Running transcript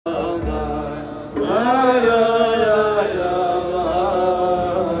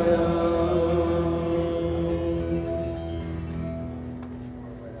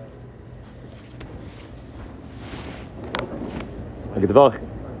First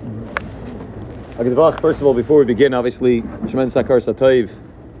of all, before we begin, obviously, Shemen Sakar Satayv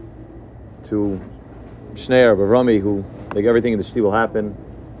to Shneir, Barami, who make everything in the Shti will happen.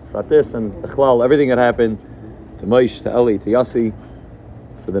 For this and Echlal, everything that happened, to Moish, to Eli, to Yassi,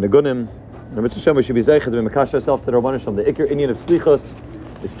 for the Nagunim. And Mitzvah Shem, we should be Zeicha to be Makash ourselves to the Rabban Hashem. The Iker Indian of Slichos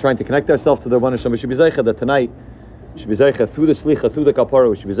is trying to connect ourselves to the Rabban Hashem. We should be Zeicha that tonight, we should be Zeicha through the Slicha, through the Kapara.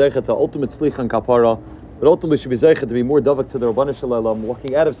 We should be Zeicha to ultimate Slicha and Kapara. But ultimately, we should be Zeicha to be more Davak to the Rabban Hashem,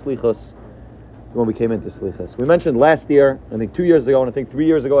 walking out of Slichos when we came into Slichos. We mentioned last year, I think 2 years ago, and I think 3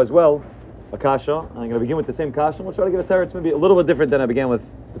 years ago as well, a kasha. I'm going to begin with the same kasha, and we'll try to give a teretz maybe a little bit different than I began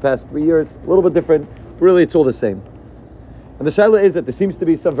with the past 3 years. A little bit different, but really it's all the same. And the shaila is that there seems to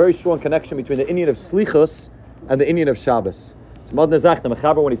be some very strong connection between the Indian of Slichos and the Indian of Shabbos. It's Mad Nezach, the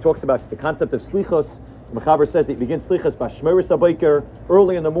Mechaber, when he talks about the concept of Slichos, the Mechaber says that he begins Slichos by Shmeris HaBoker,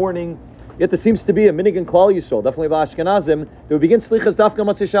 early in the morning. Yet there seems to be a minig in Klal Yisrael, definitely by Ashkenazim, that we begin Slichos Dafka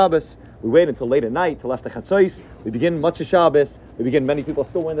Matzah Shabbos. We wait until late at night, till after Chatzos. We begin Matzah Shabbos. We begin, many people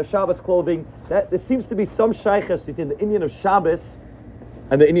still wearing their Shabbos clothing. There seems to be some shaykhs between the Indian of Shabbos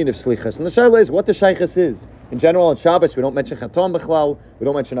and the Indian of Slichos. And the shayla is what the shaykhs is. In general, on Shabbos, we don't mention Chatam Bechlal, we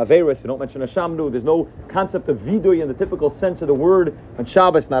don't mention Averis, we don't mention Hashamnu. There's no concept of Vidui in the typical sense of the word on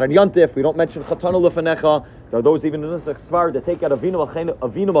Shabbos, not on Yontif. We don't mention Chatanu Lefanecha. There are those even in the Svar that take out Avinu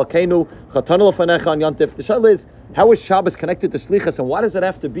Malkeinu, Chatanu Lefanecha on Yontif. The shayla is, how is Shabbos connected to Slichos, and why does it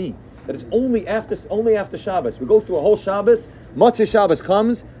have to be? That it's only after Shabbos. We go through a whole Shabbos, Matzah Shabbos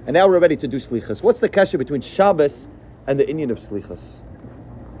comes, and now we're ready to do Slichos. What's the kasha between Shabbos and the Indian of Slichos?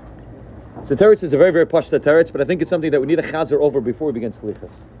 So teretz is a very, very pashta teretz, but I think it's something that we need a chazer over before we begin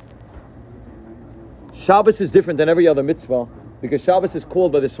Slichos. Shabbos is different than every other mitzvah because Shabbos is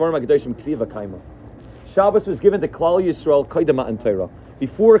called by the Svarim HaKadoshim Kviva Kaima. Shabbos was given to Klal Yisrael Kaida Matan Torah.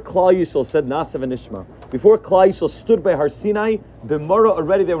 Before Klal Yisrael said Nasa v'Nishma, before Klal Yisrael stood by Har Sinai, the Mara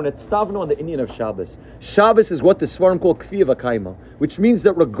already they were in Tztavno on the Indian of Shabbos. Shabbos is what the Svarim call Kviva Kaima, which means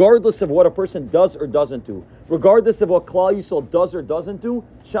that regardless of what a person does or doesn't do, regardless of what Klal Yisrael does or doesn't do,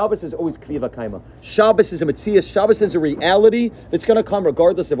 Shabbos is always Kviva Kaima. Shabbos is a Metzias. Shabbos is a reality that's going to come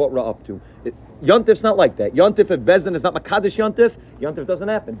regardless of what we're up to. Yontif's not like that. Yontif, if Bezdin is not Makadish Yontif, Yontif doesn't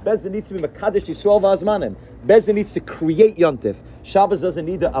happen. Bezdin needs to be Makadish Yisrael v'Azmanim. Bezdin needs to create Yontif. Shabbos doesn't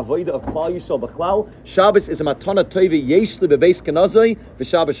need the Avodah of Klal Yisrael b'Chlal. Shabbos is a Matana Toivi Yesh Li Bebeis Kanazai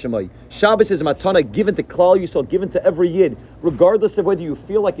v'Shabbos Shemai. Shabbos is a Matana given to Klal Yisrael, given to every Yid. Regardless of whether you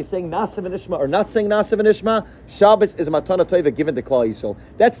feel like you're saying Nasa v'Nishma or not saying Nasa v'Nishma, Shabbos is a Matana Toiva given to Klal Yisrael.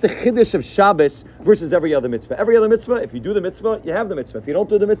 That's the Chiddush of Shabbos versus every other mitzvah. Every other mitzvah, if you do the mitzvah, you have the mitzvah. If you don't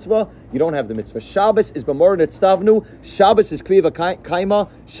do the mitzvah, you don't have the mitzvah. Shabbos is B'mor Netztavnu. Shabbos is Kviva Kaima.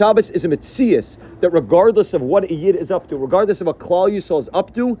 Shabbos is a Metzias that regardless of what a Yid is up to, regardless of what Klal Yisrael is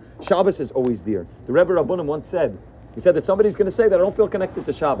up to, Shabbos is always there. The Rebbe Rabbanim once said, he said that somebody's going to say that I don't feel connected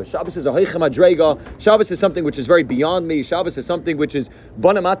to Shabbos. Shabbos is a Heicha Madrega. Shabbos is something which is very beyond me. Shabbos is something which is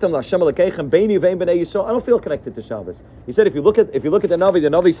Bana Matam LaShem Alekechem Beini Vein Bnei Yisrael. I don't feel connected to Shabbos. He said if you look at the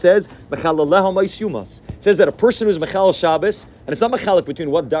Navi says Mechalaleha Ma'is. It says that a person who's Mechal Shabbos, and it's not Mechalik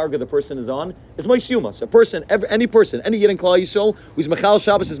between what darga the person is on, is Ma'is Yumas. A person, any Yid in Klal Yisrael who's Mechal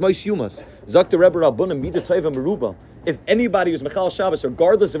Shabbos is Ma'is Yumas. Zak the Rebbe Rabbanim Mida Teiva Meruba. If anybody who's Mechal Shabbos,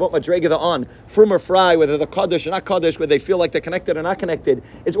 regardless of what Madrega they're on, frum or fry, whether they're Kaddish or not Kaddish, whether they feel like they're connected or not connected,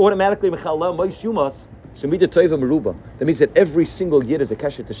 is automatically Mechal Ma'is Yumas. So Mida Teiva Meruba. That means that every single Yid is a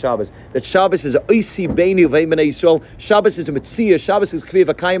Keshet to Shabbos. That Shabbos is a Oisi Beini V'Ein B'nei Yisrael. Shabbos is a Metzia. Shabbos is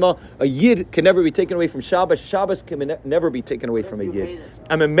Kviva Kaima. A Yid can never be taken away from Shabbos. Shabbos can never be taken away from a Yid.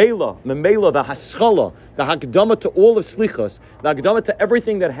 And Memela, the Haschala, the Hakdama to all of Slichos, the Hakdama to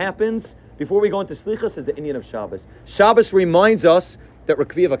everything that happens before we go into Slichos is the Indian of Shabbos. Shabbos reminds us that we're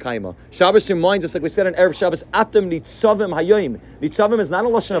Kviva Kaima. Shabbos reminds us, like we said on Erev Shabbos, Atem Nitzavim Hayoim. Nitzavim is not a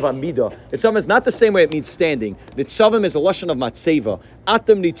lashon of Amida. Nitzavim is not the same way it means standing. Nitzavim is a lashon of Matseva.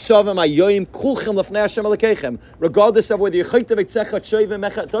 Atem Nitzavim Hayoim Kulchem Lefnei Hashem Alekechem. Regardless of whether you're Chayta V'Tzecha Tshoivim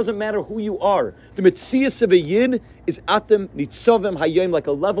Mecha, it doesn't matter who you are. The Metzias of a Yid is Atem Nitzavim Hayoim, like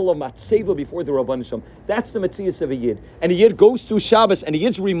a level of Matseva before the Rabban Hashem. That's the Metzias of a Yid. And a Yid goes through Shabbos, and a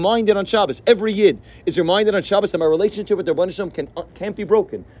Yid's reminded on Shabbos. Every Yid is reminded on Shabbos that my relationship with the Rabban Hashem can't be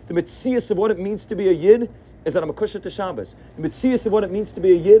broken. The Metzias of what it means to be a Yid is that I'm a kusher to Shabbos. The Metzias of what it means to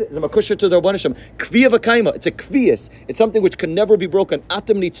be a Yid is I'm a kusher to the Rabban Hashem. Kviyah v'kaima, it's a kviyas. It's something which can never be broken.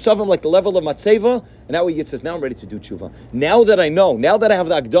 Atem nitzavim, like the level of Matseva. And now a Yid says, now I'm ready to do tshuva. Now that I know, now that I have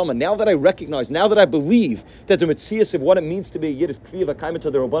the Akdama, now that I recognize, now that I believe that the Metzias of what it means to be a Yid is kviyah v'kaima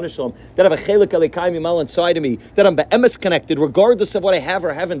to the Rabban Hashem, that I have a chelik alekayim mal inside of me, that I'm be'emes connected, regardless of what I have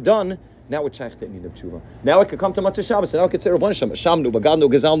or haven't done, Now we're shaykh to inyan of tshuva. Now I could come to Matzah Shabbos, and now I could say Rabban Hashem, Shamnu,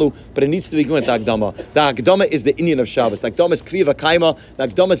 Bagadnu, Gazalnu, but it needs to be going with the Akdama. The Akdama is the inyan of Shabbos. The Akdama is Kviva Kaima. The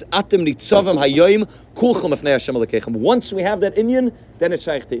Akdama is Atem Nitzavim Hayoim Kulchem Afnei Hashem Alekechem. Once we have that inyan, then it's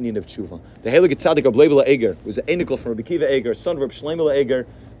shaykh to inyan of tshuva. The Heilige Tzaddik of Leibel Eger was an Einikel from Rabbi Kiva Eger, son of Rabbi Shlomo Eger,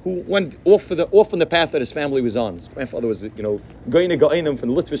 who went off on the path that his family was on. His grandfather was, Goyne Ga'onim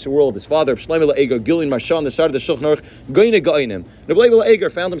from the Litvish world. His father, Shlomo Eger, Gilin Marsha on the side of the Shulchan Aruch, Goyne Ga'onim. Rabbi Leibel Eger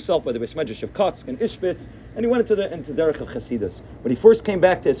found himself by the Beis Medrash of Kotsk and Ishbitz, and he went into derech of Chasidus. When he first came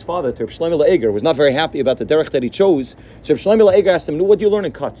back to his father, to Rabbi Shlomo Eger, was not very happy about the derech that he chose. So Rabbi Shlomo Eger asked him, "No, what do you learn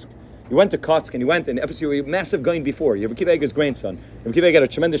in Kotsk?" He went to Kotsk and he went, and he was a massive going before. Rabbi Kiva Eger's grandson. Rabbi Kiva Eger had a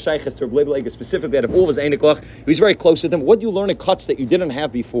tremendous shaykhis to Rabbi Leibel Eger specifically out of all of his Einiklach. He was very close to them. What do you learn in Kotsk that you didn't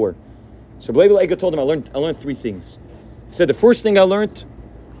have before? So Rabbi Leibel Eger told him, I learned three things. He said, the first thing I learned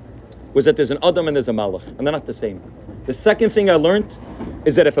was that there's an Adam and there's a Malach, and they're not the same. The second thing I learned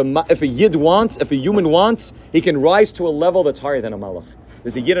is that if a Yid wants, if a human wants, he can rise to a level that's higher than a Malach.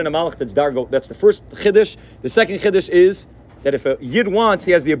 There's a Yid and a Malach that's Dargo. That's the first Chiddush. The second Chiddush is that if a Yid wants,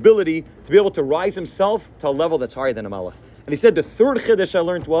 he has the ability to be able to rise himself to a level that's higher than a Malach. And he said the third Chiddush I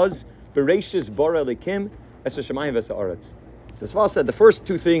learned was Bereishis bara Elikim es hashamayim v'es haaretz. So as far as said, the first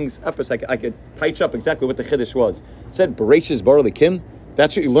two things, I could touch up exactly what the Chiddush was. It said Bereishis bara Elikim.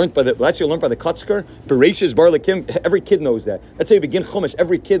 That's what you learned by the Kotzker. Bereishis bara Elikim. Every kid knows that. That's how you begin Chumash.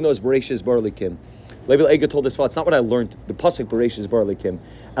 Every kid knows Bereishis bara Elikim. Leibel Eger told his father, it's not what I learned. The pasuk Bereishis bara Elikim.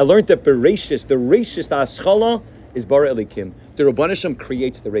 I learned that Bereishis, the Reishis, the Aschala, is bara Elikim. The Rabban Hashem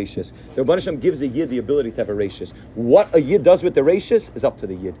creates the Reishis. The Rabban Hashem gives a Yid the ability to have a Reishis. What a Yid does with the Reishis is up to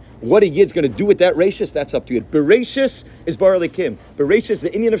the Yid. What a Yid's going to do with that Reishis, that's up to Yid. Bereishis is bara Elikim. Bereishis is the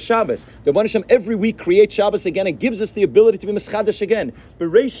inyan of Shabbos. The Rabban Hashem every week creates Shabbos again and gives us the ability to be Meschadash again.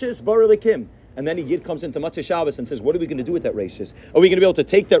 Bereishis bara Elikim. And then a Yid comes into Matzah Shabbos and says, what are we going to do with that Reishis? Are we going to be able to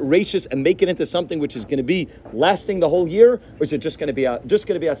take that Reishis and make it into something which is going to be lasting the whole year? Or is it just going to be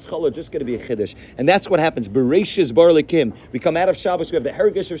a scholar, just going to be a Chiddush? And that's what happens. Bereishis bar Elikim. We come out of Shabbos, we have the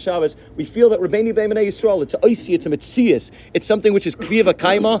Herigish of Shabbos. We feel that Rabbeinu B'Emenei Yisrael, it's a Oisi, it's a Metzias. It's something which is Kviva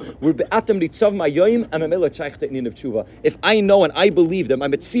Kaima. We're Be'atem Nitzav Mayoim, and Mamela Chaychta Inyan of Tshuva. If I know and I believe that my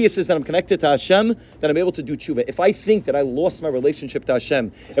Metzias is that I'm connected to Hashem, then I'm able to do Tshuva. If I think that I lost my relationship to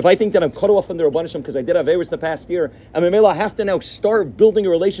Hashem, if I think that I'm cut off from the Rabban Hashem because I did Averos the past year, and I have to now start building a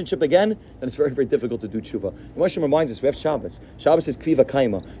relationship again, then it's very, very difficult to do tshuva. The Hashem reminds us, we have Shabbos. Shabbos is Kviva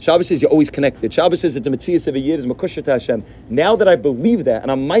Kaima. Shabbos is you're always connected. Shabbos is that the Metzias of a Yid is Makusha to Hashem. Now that I believe that,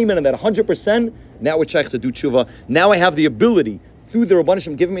 and I'm maimin in that 100%, now we're shaykh to do tshuva. Now I have the ability, through the Rabban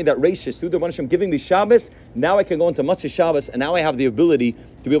Hashem giving me that Reishis, through the Rabban Hashem giving me Shabbos, now I can go into Matzah Shabbos, and now I have the ability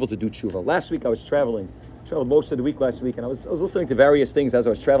to be able to do tshuva. Last week I was traveled most of the week last week, and I was listening to various things as I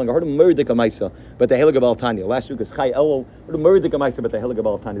was traveling. I heard a Murdik Amaisa, but the Heilige Baal Tanya. Last week was Chai Elul. I heard a Murdik Amaisa, but the Heilige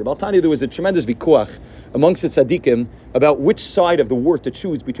Baal Tanya. The Baal Tanya, there was a tremendous vikuach amongst the tzaddikim about which side of the war to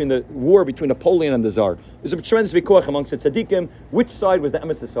choose between the war between Napoleon and the Tsar. There's a tremendous vikuach amongst the tzaddikim, which side was the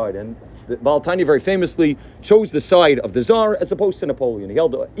emes side, and the Baal Tanya very famously chose the side of the Tsar as opposed to Napoleon. He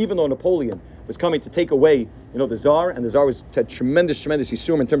held, even though Napoleon was coming to take away, the Tsar, and the Tsar had tremendous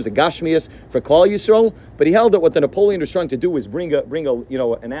yisurim in terms of Gashmias for Klal Yisrael, but he held that what the Napoleon was trying to do was bring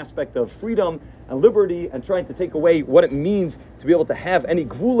an aspect of freedom and liberty and trying to take away what it means to be able to have any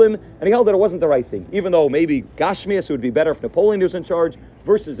gvulim, and he held that it wasn't the right thing, even though maybe Gashmias would be better if Napoleon was in charge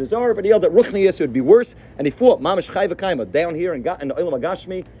versus the Tsar, but he held that Ruchnias would be worse, and he fought Mamash Chai V'Kaima down here and got in the Olam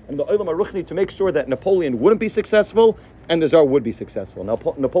HaGashmi and the Olam HaRuchni to make sure that Napoleon wouldn't be successful and the Tsar would be successful. Now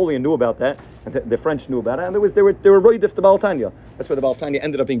Napoleon knew about that, and the French knew about it, and they were roidif the Baal Tanya. That's why the Baal Tanya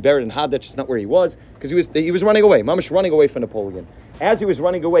ended up being buried in Hadach. It's not where he was, because he was running away. Mamash running away from Napoleon. As he was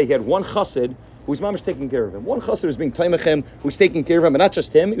running away, he had one chassid who's mamash taking care of him. One chassid was being taimachem, who's taking care of him, and not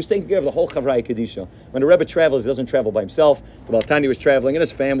just him, he was taking care of the whole Chavraya Kedisha. When the Rebbe travels, he doesn't travel by himself. The Baal Tanya was traveling, and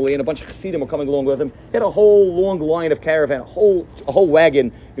his family, and a bunch of chassidim were coming along with him. He had a whole long line of caravan, a whole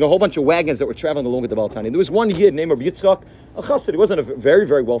wagon, a whole bunch of wagons that were traveling along with the Baal Tanya. There was one Yid named Rabbi Yitzchak, a chassid. He wasn't a very,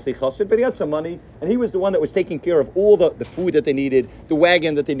 very wealthy chassid, but he had some money, and he was the one that was taking care of all the food that they needed, the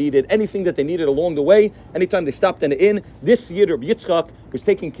wagon that they needed, anything that they needed along the way. Anytime they stopped in the inn, this Yid, Rabbi Yitzchak, was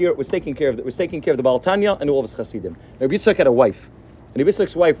taking care of the Baal Tanya and all of his chassidim. Rabbi Yitzchak had a wife, and Rabbi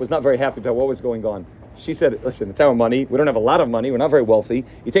Yitzchak's wife was not very happy about what was going on. She said, listen, it's our money. We don't have a lot of money. We're not very wealthy.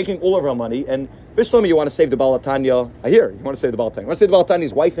 You're taking all of our money. And Bishlomi, you want to save the Baal Tanya. I hear. You want to save the Baal Tanya. You want to save the Baal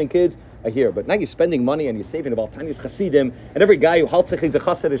Tanya's wife and kids. I hear. But now you're spending money and you're saving the Baal Tanya's chassidim. And every guy who haltzich is a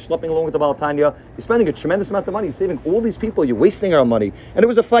chassid is schlepping along with the Baal Tanya. You're spending a tremendous amount of money. You're saving all these people. You're wasting our money. And it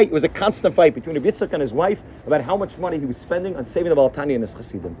was a fight. It was a constant fight between Rabbi Yitzchak and his wife about how much money he was spending on saving the Baal Tanya and his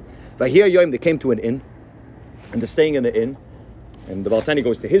chassidim. But here, Yom, they came to an inn. And they're staying in the inn. And the Baal Tanya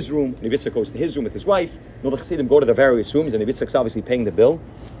goes to his room, and Yitzchak goes to his room with his wife. And all the Chassidim go to the various rooms, and Yitzchak's obviously paying the bill.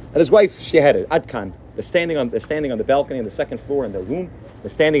 And his wife, she had it, Adkan. They're standing on the balcony on the second floor in their room. They're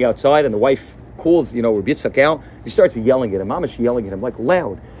standing outside, and the wife calls, Rabbi Yitzchak out. He starts yelling at him. Mama's yelling at him, like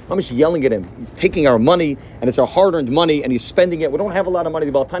loud. Mama's yelling at him. He's taking our money, and it's our hard-earned money, and he's spending it. We don't have a lot of money.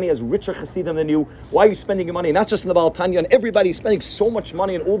 The Baal Tanya has richer Chassidim than you. Why are you spending your money? Not just in the Baal Tanya, and everybody's spending so much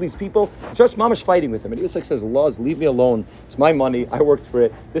money on all these people. Just Mama's fighting with him. And Yitzchak says, Laz, leave me alone. It's my money. I worked for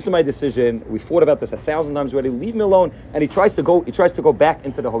it. This is my decision. We fought about this 1,000 times already. Leave me alone. And he tries to go back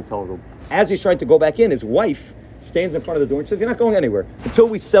into the hotel room. As he's trying to go back in, his wife stands in front of the door and says, "You're not going anywhere. Until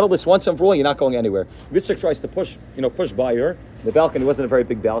we settle this once and for all, you're not going anywhere." Yitzchak tries to push by her. The balcony wasn't a very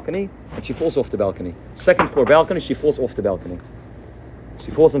big balcony, and she falls off the balcony. Second floor balcony, she falls off the balcony. She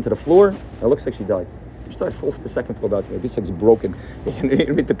falls into the floor, and it looks like she died. She started to fall off the second floor balcony. Yitzchak's broken. He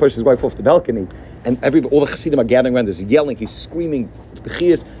need to push his wife off the balcony. And all the Chassidim are gathering around, he's yelling, he's screaming.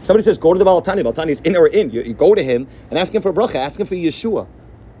 Somebody says, "Go to the Baal Tanya." Baal Tanya's in or in. You go to him and ask him for bracha, ask him for Yeshua.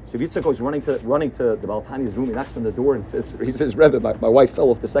 So Yitzchak goes running to the Baal Tanya's room. He knocks on the door and he says, "Rebbe, my wife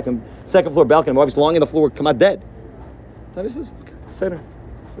fell off the second floor balcony. My wife's lying on the floor, come out dead." Tanya says, "Okay, Seder."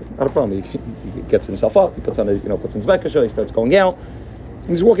 He says, "Not a problem." He gets himself up. He puts on his bekasha. He starts going out. And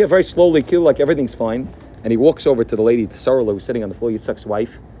he's walking out very slowly, like everything's fine. And he walks over to the lady, the Sarala, who's sitting on the floor, Yitzchak's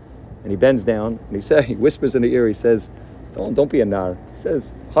wife, and he bends down and he whispers in her ear. He says, "Don't be a nar." He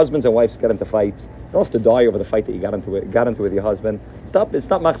says, "Husbands and wives get into fights. You don't have to die over the fight that you got into with your husband. Stop. It's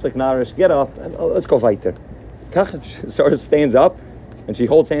not machzik narish. Get up and let's go weiter." Sarah stands up and she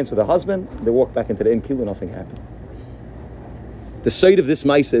holds hands with her husband. They walk back into the inn. Kilu, nothing happened. The side of this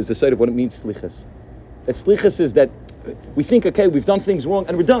Maisa is the side of what it means slichas. That slichas is that we think, okay, we've done things wrong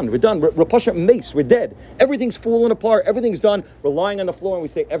and we're done. We're pasha mace. We're dead. Everything's falling apart. Everything's done. We're lying on the floor and we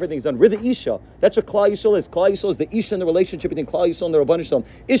say everything's done. We're the Isha. That's what Klal Yisrael is. Klal Yisrael is the Isha in the relationship between Klal Yisrael and the Rabban Shalom.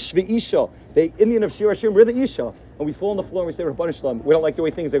 Ish v'Isha. The Indian of Shir Hashem, we're the Isha. And we fall on the floor and we say, Rabban Shalom, we don't like the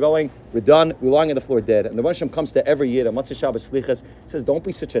way things are going. We're done. We're lying on the floor dead. And the Rabban Shalom comes to every year, Matzah Shabbos Slichas, says, don't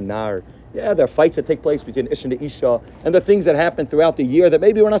be such a nar. Yeah, there are fights that take place between Ish and the Isha, and the things that happen throughout the year that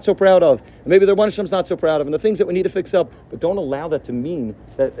maybe we're not so proud of, and maybe the Rabban Shalom's not so proud of, and the things that we need to fix up. But don't allow that to mean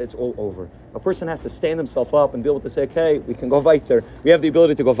that it's all over. A person has to stand himself up and be able to say, okay, we can go weiter. We have the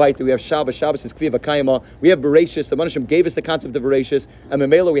ability to go weiter. We have Shabbos. Shabbos is Kviva Kaima. We have Bereshis. The Rabban Shalom gave us the concept of Bereshis. And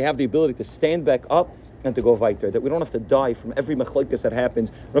Memela, we have the ability to stand back up and to go weiter. That we don't have to die from every machlokes that happens.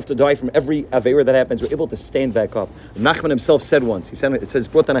 We don't have to die from every avera that happens. We're able to stand back up. Nachman himself said once, he said, it says,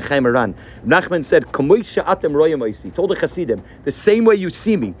 brought on a Chaim Aran. Nachman said, he told the Chassidim, the same way you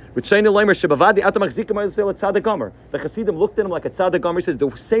see me. The Chassidim looked at him like a tzaddik gomer. He says,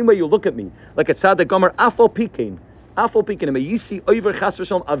 the same way you look at me, like a tzaddik gomer, afal pikein.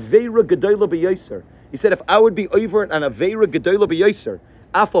 He said, if I would be over an avera gedola b'yoser,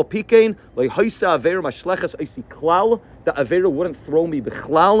 afal pikein lehoisa avera mashleches oisi klal, the avera wouldn't throw me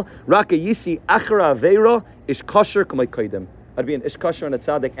b'chlal. Raka yisi achara avera ish kosher k'may koydem. I'd be an ish kosher and a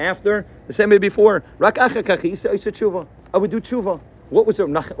tzaddik after, the same way before. Rak achakachi yisi oisa tshuva. I would do tshuva. What was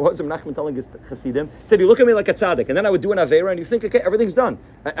Nachman telling his Chassidim? He said, you look at me like a tzaddik, and then I would do an avera, and you think, okay, everything's done.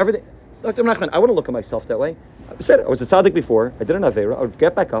 Everything. Dr. Nachman, I wouldn't look at myself that way. I said I was a tzaddik before. I did an avera. I would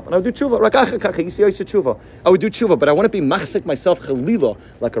get back up and I would do tshuva. I would do tshuva, but I want to be machzik myself chalila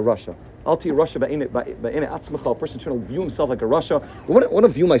like a Russia. I'll tell you, Russia, a person trying to view himself like a Russia. I want to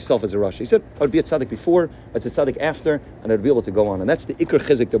view myself as a Russia. He said, I would be a tzaddik before, I'd be a tzaddik after, and I'd be able to go on. And that's the ikr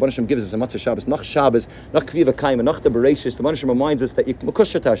chizik the Rebbe Hashem gives us in Matzah Shabbos, nach Shabbos, nach Kviva Kaima, nach the Bereshis. The Rebbe Hashem reminds us that you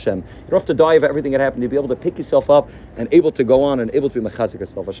makusha to Hashem. You don't have to die of everything that happened. You'll be able to pick yourself up and able to go on and able to be mechazik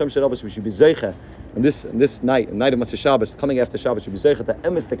yourself. Hashem said, we should be zeicha. And this night of Matzah Shabbos, coming after Shabbos, should be zeicha to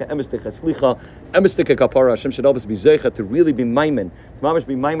emistika slicha, emistika kapara. Hashem should always be zeicha to really be maimin, to mamish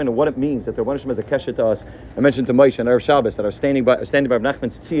be maimin and what it means that the Rebbe Hashem has a keshet to us. I mentioned to Moshe and Erev Shabbos that I was standing by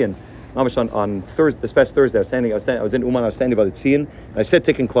Nachman's tzion. Mamish on Thursday, this past Thursday, I was in Uman. I was standing by the tzion, and I said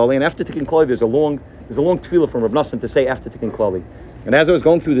Tikkun Klali. And after Tikkun Klali, there's a long tefillah from Reb Nassan to say after Tikkun Klali. And as I was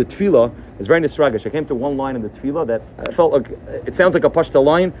going through the tefillah, it was very nisragish. I came to one line in the tefillah that I felt like, it sounds like a pashta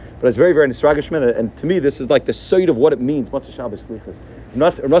line, but it's very, very nisragish. And to me, this is like the side of what it means. Matzah Shabbos Slichas.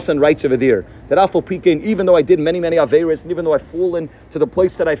 Nassan writes over there that afal pikein, even though I did many, many averas, and even though I've fallen to the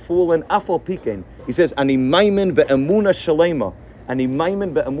place that I've fallen, afal pikein, he says, ani maimin be'emuna shalema, ani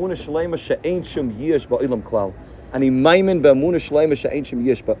maimin be'emuna shalema she'ein shum yish ba'ilam klal. Ani maimin be'amunah shleima she'ein shem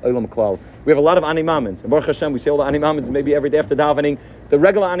yish ba'olam klal. We have a lot of ani mamins. And Baruch Hashem, we say all the ani mamins maybe every day after davening. The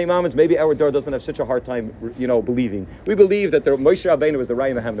regular ani mamins, maybe our door doesn't have such a hard time, believing. We believe that the Moshe Rabbeinu was the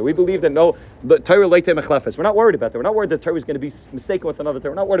Raya Mehemna. We believe that the Torah leite mechlefes. We're not worried about that. We're not worried that Torah is going to be mistaken with another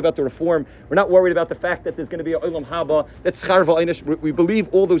Torah. We're not worried about the reform. We're not worried about the fact that there's going to be a olam haba, that's schar v'einish. We believe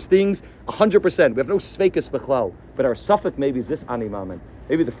all those things 100%. We have no sveikus bechlal. But our suffix maybe is this ani mamin.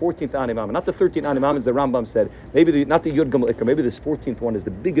 Maybe the 14th ani mamin, not the 13th ani mamin, as the Rambam said. Maybe not the Yud Gimel Ikar. Maybe this 14th one is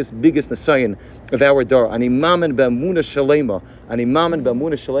the biggest Nisayan of our dar. Ani mamin be'amunah shalema. Ani mamin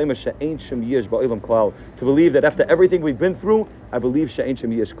be'amunah shalema she'ein shem yish ba'olam klal. To believe that after everything we've been through, I believe she'ein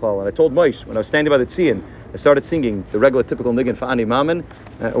shem yish klal. And I told Moshe when I was standing by the tzion, I started singing the regular typical niggin for ani mamin.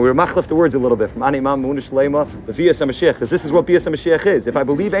 We were machlef the words a little bit from ani mamin be'amunah shalema b'viyas HaMashiach, because this is what b'viyas HaMashiach is. If I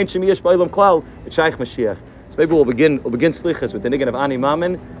believe ein shem yish ba'olam klal, it's shaykh Mashiach. So maybe we'll begin slichas with the niggin of ani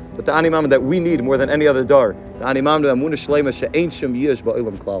mamin, but the ani mamin that we need more than any other dar. The ani mamin be'amunah shalema she'ein shem yish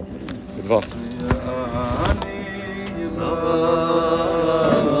ba'olam klal. Good.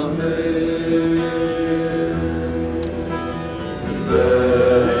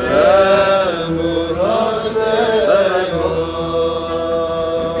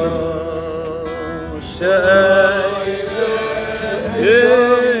 Yeah.